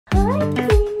Hey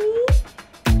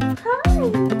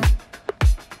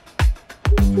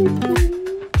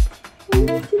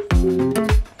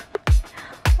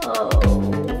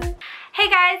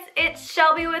guys, it's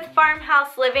Shelby with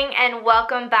Farmhouse Living and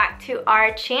welcome back to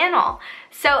our channel.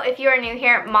 So if you are new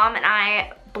here, Mom and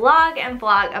I blog and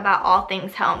vlog about all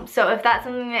things home. So if that's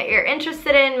something that you're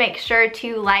interested in, make sure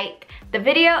to like the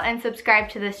video and subscribe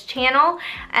to this channel,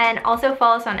 and also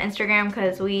follow us on Instagram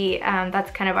because that's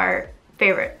kind of our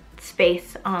favorite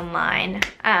space online.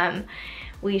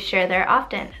 We share there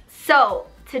often. So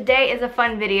today is a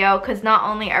fun video because not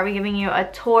only are we giving you a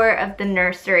tour of the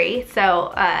nursery,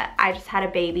 so I just had a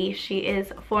baby. She is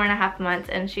 4.5 months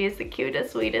and she is the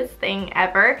cutest, sweetest thing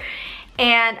ever.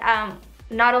 And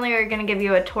not only are we going to give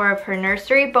you a tour of her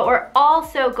nursery, but we're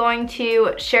also going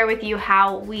to share with you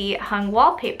how we hung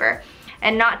wallpaper.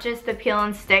 And not just the peel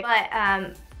and stick,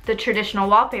 but the traditional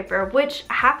wallpaper, which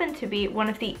happened to be one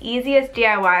of the easiest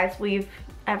DIYs we've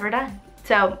ever done.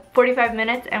 So 45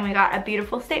 minutes and we got a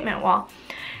beautiful statement wall.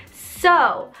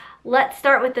 So let's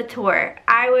start with the tour.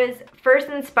 I was first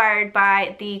inspired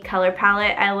by the color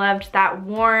palette. I loved that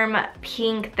warm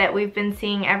pink that we've been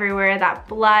seeing everywhere, that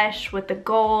blush with the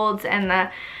golds and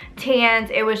the tans.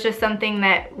 It was just something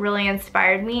that really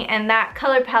inspired me, and that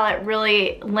color palette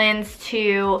really lends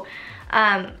to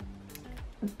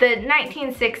the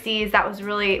 1960s. That was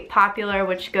really popular,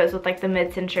 which goes with like the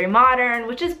mid-century modern,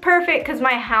 which is perfect because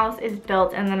my house is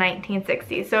built in the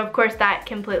 1960s. So of course that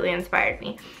completely inspired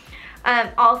me.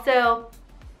 Also,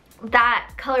 that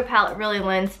color palette really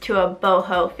lends to a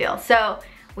boho feel. So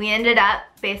we ended up,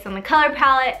 based on the color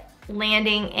palette,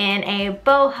 landing in a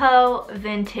boho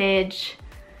vintage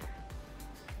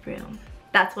room.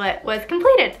 That's what was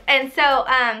completed. And so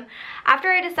after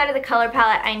I decided the color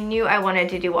palette, I knew I wanted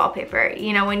to do wallpaper.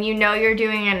 You know, when you know you're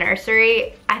doing a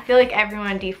nursery, I feel like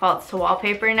everyone defaults to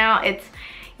wallpaper now.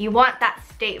 You want that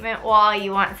statement wall,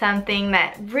 you want something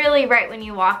that really right when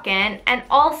you walk in. And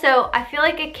also, I feel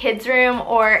like a kid's room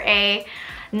or a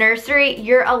nursery,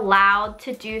 you're allowed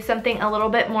to do something a little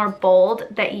bit more bold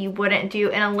that you wouldn't do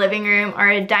in a living room or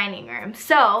a dining room.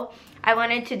 So I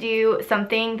wanted to do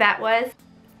something that was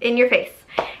in your face.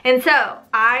 And so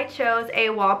I chose a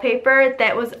wallpaper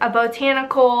that was a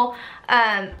botanical,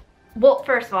 well,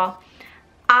 first of all,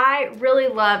 I really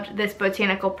loved this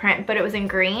botanical print, but it was in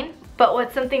green. But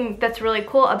what's something that's really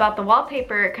cool about the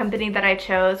wallpaper company that I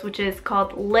chose, which is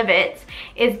called Livette,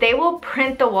 is they will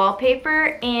print the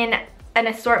wallpaper in an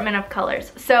assortment of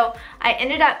colors. So I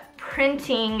ended up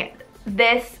printing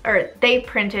this, or they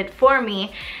printed for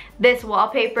me, this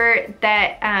wallpaper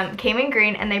that came in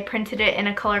green, and they printed it in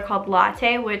a color called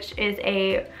Latte, which is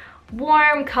a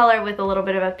warm color with a little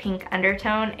bit of a pink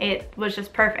undertone. It was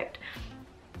just perfect.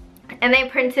 And they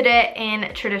printed it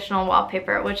in traditional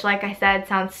wallpaper, which, like I said,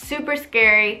 sounds super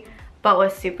scary, but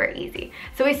was super easy.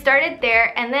 So we started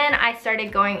there, and then I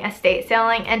started going estate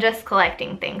sailing and just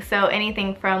collecting things. So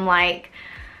anything from like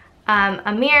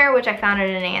a mirror, which I found at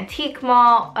an antique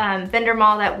mall, vendor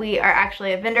mall that we are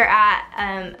actually a vendor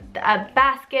at, a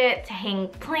basket to hang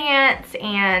plants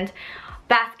and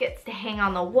baskets to hang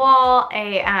on the wall,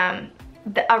 a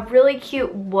really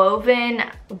cute woven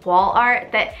wall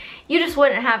art that you just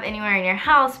wouldn't have anywhere in your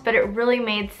house, but it really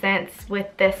made sense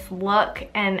with this look,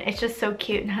 and it's just so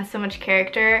cute and has so much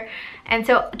character. And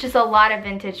so just a lot of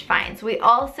vintage finds. We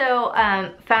also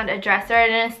found a dresser at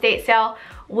an estate sale,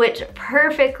 which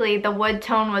perfectly, the wood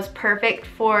tone was perfect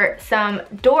for some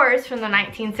doors from the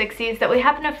 1960s that we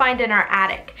happened to find in our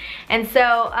attic. And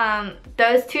so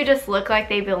those two just look like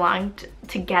they belonged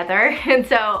together. And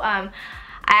so I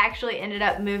actually ended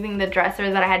up moving the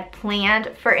dresser that I had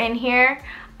planned for in here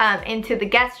into the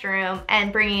guest room,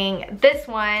 and bringing this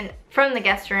one from the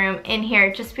guest room in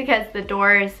here, just because the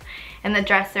doors and the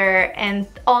dresser and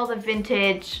all the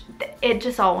vintage, it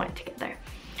just all went together.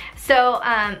 So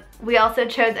we also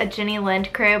chose a Jenny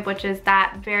Lind crib, which is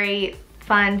that very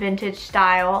fun vintage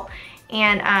style,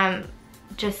 and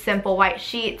just simple white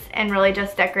sheets, and really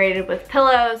just decorated with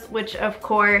pillows, which of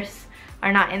course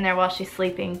are not in there while she's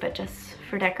sleeping, but just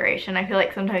for decoration. I feel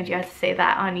like sometimes you have to say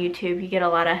that on YouTube. You get a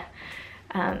lot of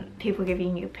people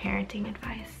giving you parenting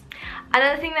advice.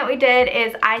 Another thing that we did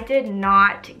is I did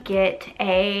not get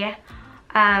a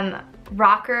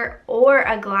rocker or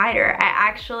a glider. I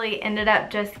actually ended up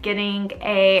just getting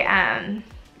a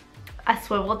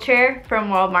swivel chair from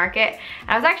World Market.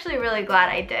 I was actually really glad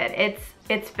I did.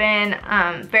 It's been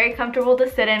very comfortable to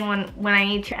sit in when I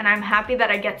need to, and I'm happy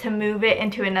that I get to move it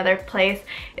into another place.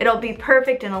 It'll be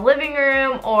perfect in a living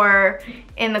room or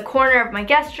in the corner of my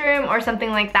guest room or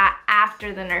something like that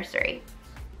after the nursery.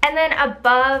 And then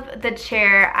above the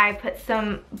chair, I put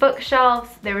some bookshelves.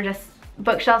 They were just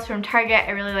bookshelves from Target.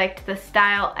 I really liked the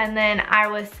style. And then I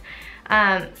was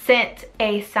sent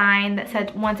a sign that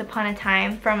said Once Upon a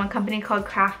Time from a company called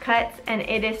Craft Cuts, and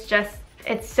it is just,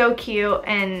 it's so cute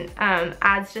and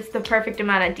adds just the perfect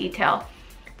amount of detail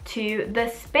to the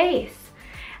space.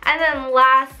 And then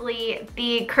lastly,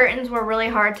 the curtains were really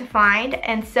hard to find,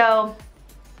 and so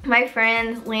my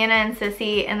friends Lana and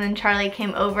Sissy and then Charlie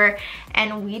came over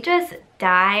and we just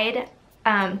dyed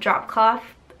drop cloth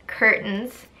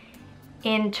curtains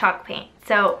in chalk paint.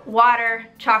 So water,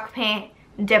 chalk paint,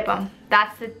 dip them.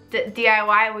 That's the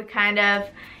DIY we kind of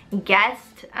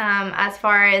guessed as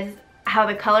far as how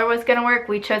the color was gonna work.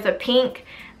 We chose a pink.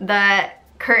 The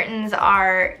curtains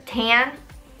are tan.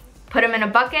 Put them in a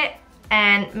bucket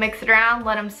and mix it around,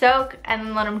 let them soak, and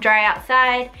then let them dry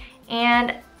outside,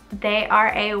 and they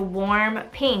are a warm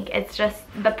pink. It's just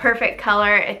the perfect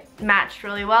color. It matched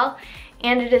really well,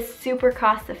 and it is super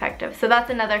cost effective. So that's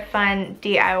another fun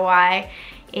DIY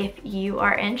if you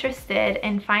are interested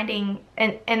in finding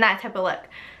in that type of look.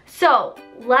 So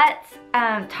let's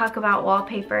talk about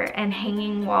wallpaper and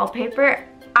hanging wallpaper.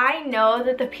 I know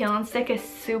that the peel and stick is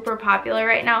super popular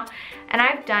right now, and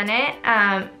I've done it,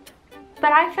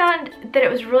 but I found that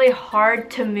it was really hard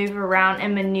to move around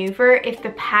and maneuver if the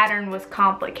pattern was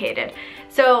complicated.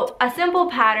 So a simple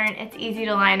pattern, it's easy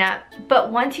to line up,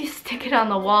 but once you stick it on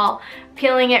the wall,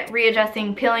 peeling it,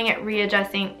 readjusting,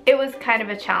 it was kind of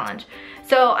a challenge.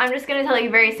 So I'm just gonna tell you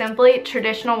very simply,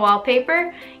 traditional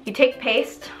wallpaper, you take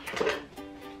paste,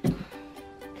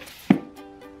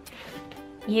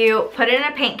 you put it in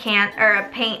a paint can or a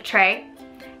paint tray,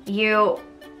 you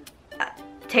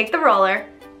take the roller,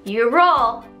 you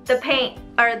roll the paint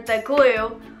or the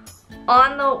glue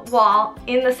on the wall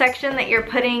in the section that you're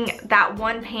putting that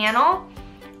one panel,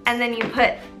 and then you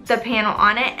put the panel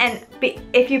on it. And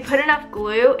if you put enough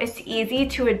glue, it's easy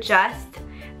to adjust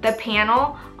the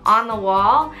panel on the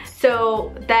wall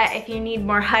so that if you need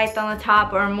more height on the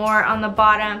top or more on the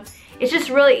bottom, it's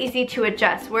just really easy to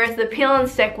adjust. Whereas the peel and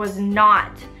stick was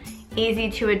not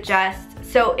easy to adjust.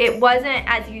 So it wasn't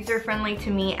as user-friendly to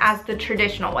me as the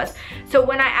traditional was. So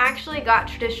when I actually got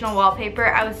traditional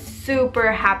wallpaper, I was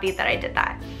super happy that I did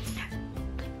that.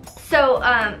 So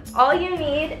all you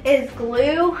need is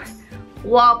glue,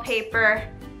 wallpaper,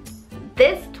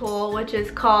 this tool, which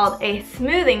is called a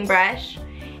smoothing brush,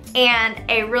 and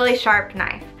a really sharp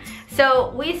knife.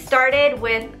 So we started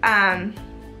with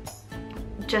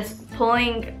just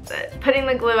putting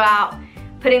the glue out,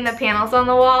 putting the panels on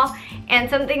the wall, and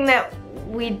something that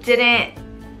we didn't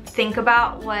think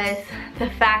about was the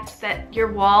fact that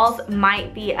your walls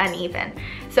might be uneven.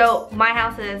 So my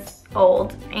house is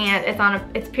old and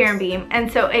it's pier and beam,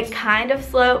 and so it kind of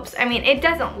slopes. I mean, it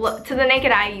doesn't look, to the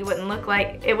naked eye, it wouldn't look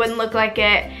like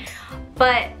it,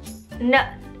 but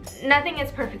nothing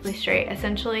is perfectly straight.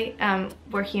 Essentially,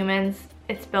 we're humans,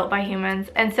 it's built by humans,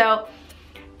 and so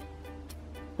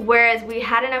whereas we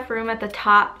had enough room at the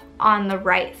top on the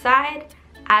right side,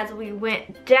 as we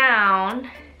went down,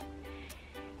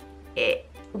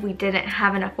 we didn't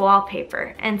have enough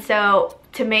wallpaper. And so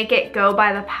to make it go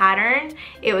by the pattern,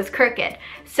 it was crooked.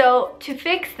 So to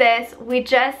fix this, we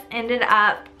just ended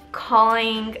up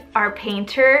calling our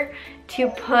painter to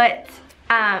put,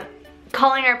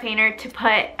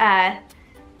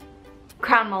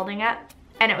 crown molding up,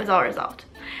 and it was all resolved.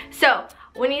 So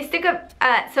when you stick up,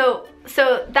 so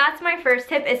that's my first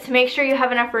tip, is to make sure you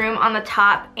have enough room on the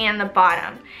top and the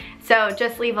bottom. So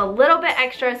just leave a little bit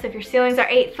extra. So if your ceilings are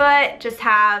 8 foot, just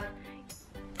have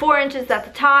 4 inches at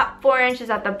the top, 4 inches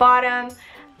at the bottom,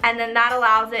 and then that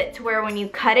allows it to where when you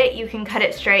cut it, you can cut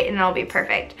it straight and it'll be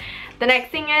perfect. The next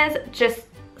thing is just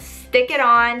stick it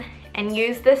on and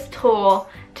use this tool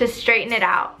to straighten it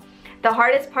out. The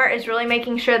hardest part is really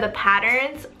making sure the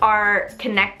patterns are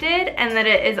connected and that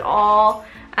it is all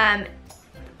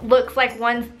looks like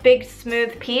one big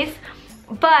smooth piece.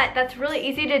 But that's really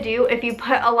easy to do. If you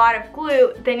put a lot of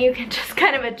glue, then you can just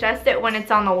kind of adjust it when it's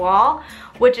on the wall,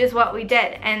 which is what we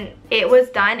did, and it was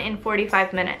done in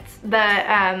 45 minutes. So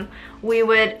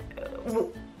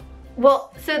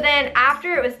then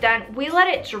after it was done, we let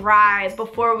it dry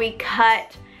before we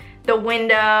cut the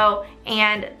window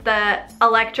and the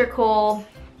electrical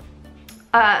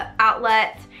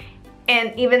outlet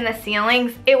and even the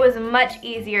ceilings. It was much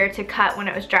easier to cut when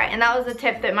it was dry. And that was a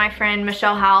tip that my friend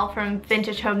Michelle Howell from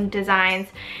Vintage Home Designs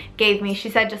gave me. She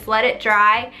said just let it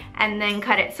dry and then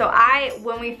cut it. So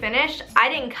when we finished, I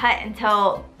didn't cut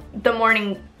until the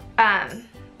morning, the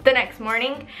next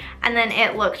morning, and then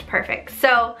it looked perfect.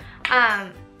 So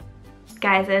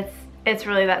guys, It's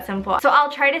really that simple. So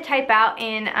I'll try to type out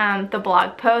in the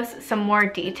blog post some more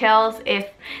details, if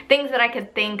things that I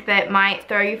could think that might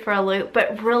throw you for a loop,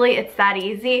 but really it's that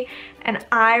easy. And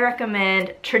I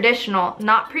recommend traditional,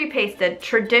 not pre-pasted,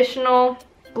 traditional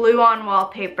glue-on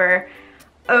wallpaper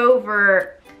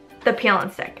over the peel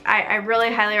and stick. I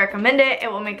really highly recommend it.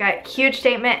 It will make a huge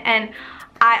statement. And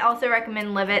I also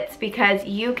recommend Livette's because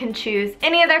you can choose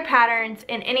any of their patterns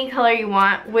in any color you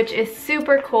want, which is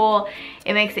super cool.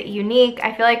 It makes it unique.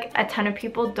 I feel like a ton of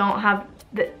people don't have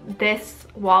this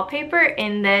wallpaper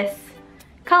in this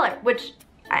color, which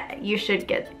you should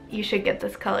get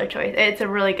this color choice. It's a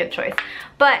really good choice,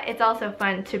 but it's also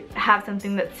fun to have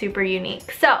something that's super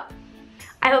unique. So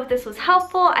I hope this was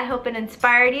helpful. I hope it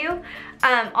inspired you.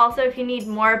 Also, if you need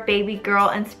more baby girl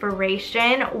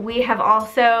inspiration,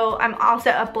 I'm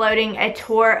also uploading a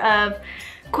tour of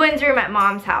Quinn's room at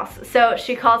mom's house. So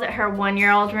she calls it her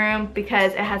 1-year-old room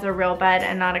because it has a real bed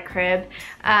and not a crib.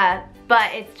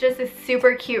 But it's just a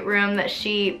super cute room that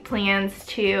she plans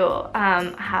to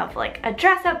have like a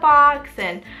dress-up box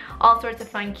and all sorts of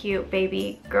fun, cute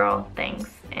baby girl things.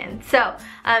 And so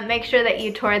make sure that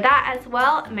you tour that as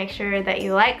well. Make sure that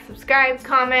you like, subscribe,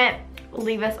 comment,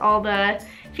 leave us all the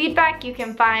feedback. You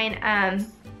can find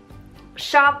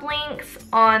shop links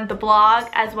on the blog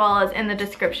as well as in the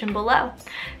description below.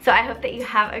 So I hope that you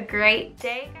have a great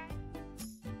day, guys.